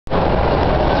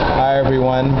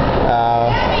everyone.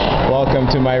 Welcome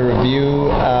to my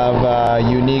review of a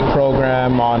unique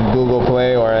program on Google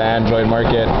Play or Android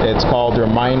market. It's called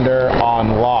Reminder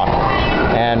on Lock.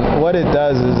 And what it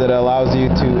does is it allows you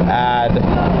to add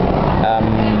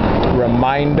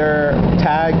reminder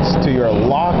tags to your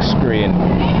lock screen,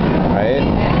 right?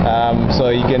 So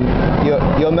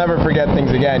you'll never forget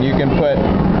things again. You can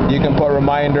put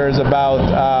reminders about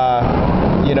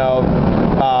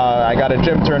I got a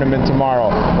gym tournament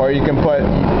tomorrow, or you can put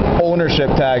ownership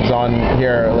tags on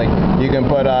here, like you can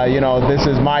put this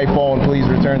is my phone, please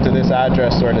return to this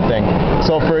address, sort of thing.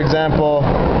 So for example,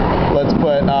 let's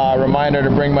put a reminder to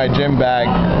bring my gym bag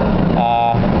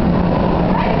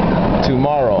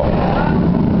tomorrow.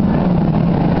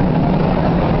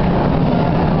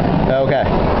 Okay,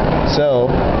 so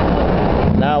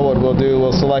now what we'll do,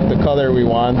 we'll select the color we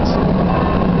want.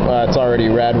 It's already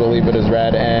red, we'll leave it as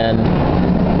red, and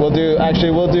we'll do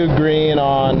green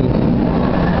on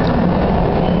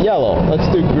yellow. Let's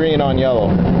do green on yellow.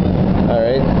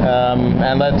 Alright,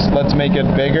 and let's make it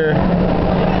bigger.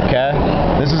 Okay,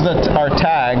 this is our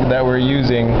tag that we're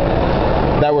using,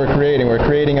 that we're creating. We're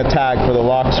creating a tag for the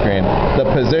lock screen. The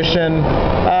position,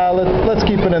 let's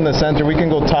keep it in the center. We can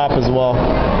go top as well.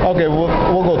 Okay,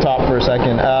 we'll go top for a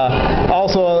second.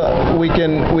 Also, we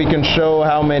can show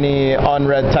how many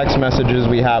unread text messages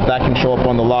we have. That can show up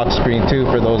on the lock screen too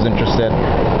for those interested.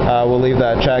 We'll leave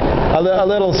that checked. A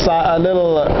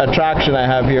little attraction I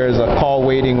have here is a call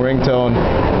waiting ringtone.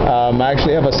 I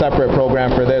actually have a separate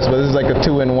program for this, but this is like a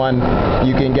 2-in-1.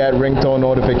 You can get ringtone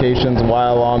notifications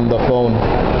while on the phone.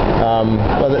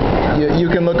 But you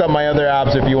can look up my other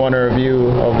apps if you want a review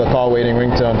of the call waiting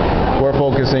ringtone. We're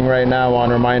focusing right now on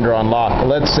Reminder on Lock.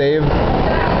 Let's save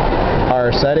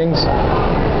our settings,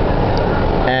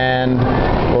 and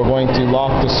we're going to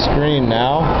lock the screen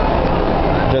now.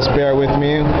 Just bear with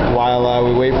me while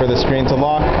we wait for the screen to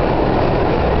lock.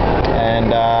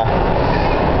 And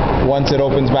once it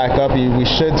opens back up, we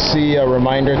should see a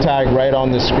reminder tag right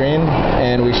on the screen,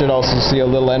 and we should also see a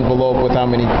little envelope with how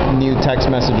many new text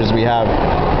messages we have,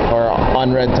 or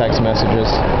unread text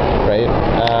messages, right?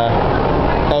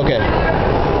 Okay,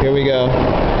 here we go.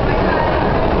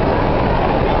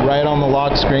 Right on the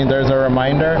lock screen, there's a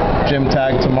reminder, gym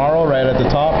tag tomorrow, right at the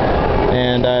top,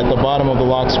 and at the bottom of the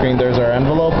lock screen, there's our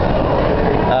envelope.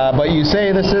 But you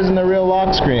say this isn't a real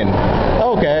lock screen.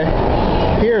 Okay.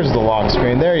 Here's the lock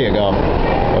screen. There you go.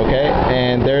 Okay,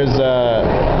 and there's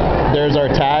our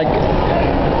tag.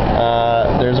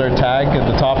 There's our tag at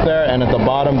the top there, and at the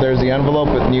bottom there's the envelope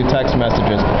with new text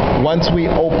messages. Once we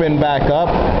open back up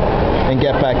and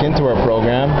get back into our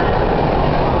program,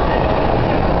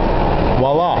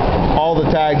 voila, all the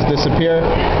tags disappear.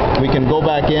 We can go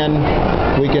back in.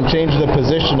 We can change the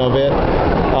position of it.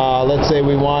 Let's say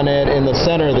we want it in the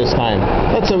center this time.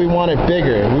 Let's say we want it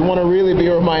bigger. We want to really be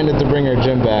reminded to bring our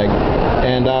gym bag.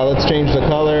 And let's change the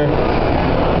color.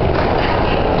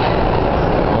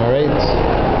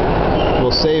 Alright.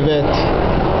 We'll save it.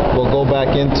 We'll go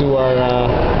back into our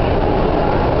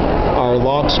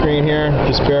lock screen here.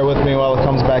 Just bear with me while it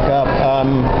comes back up.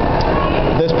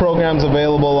 This program's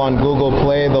available on Google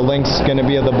Play. The link's going to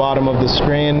be at the bottom of the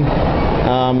screen.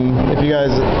 If you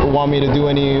guys want me to do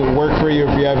any work for you,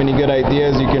 if you have any good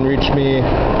ideas, you can reach me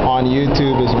on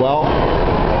YouTube as well.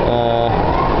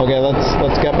 Okay,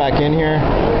 let's get back in here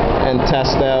and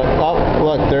test out. Oh,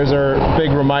 look, there's our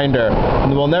big reminder.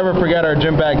 We'll never forget our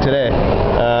gym bag today.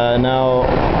 Now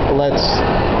let's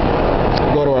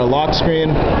go to our lock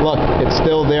screen. Look, it's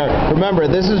still there. Remember,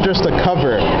 this is just a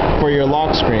cover for your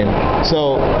lock screen,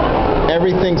 so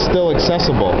everything's still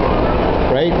accessible,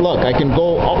 right? Look, I can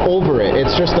go over it.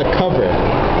 It's just a cover,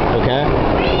 okay?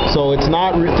 So it's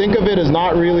not, think of it as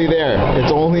not really there.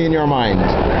 It's only in your mind.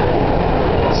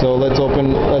 So let's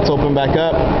open back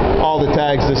up. All the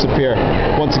tags disappear.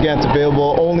 Once again, it's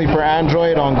available only for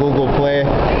Android on Google Play.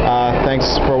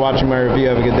 Thanks for watching my review.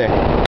 Have a good day.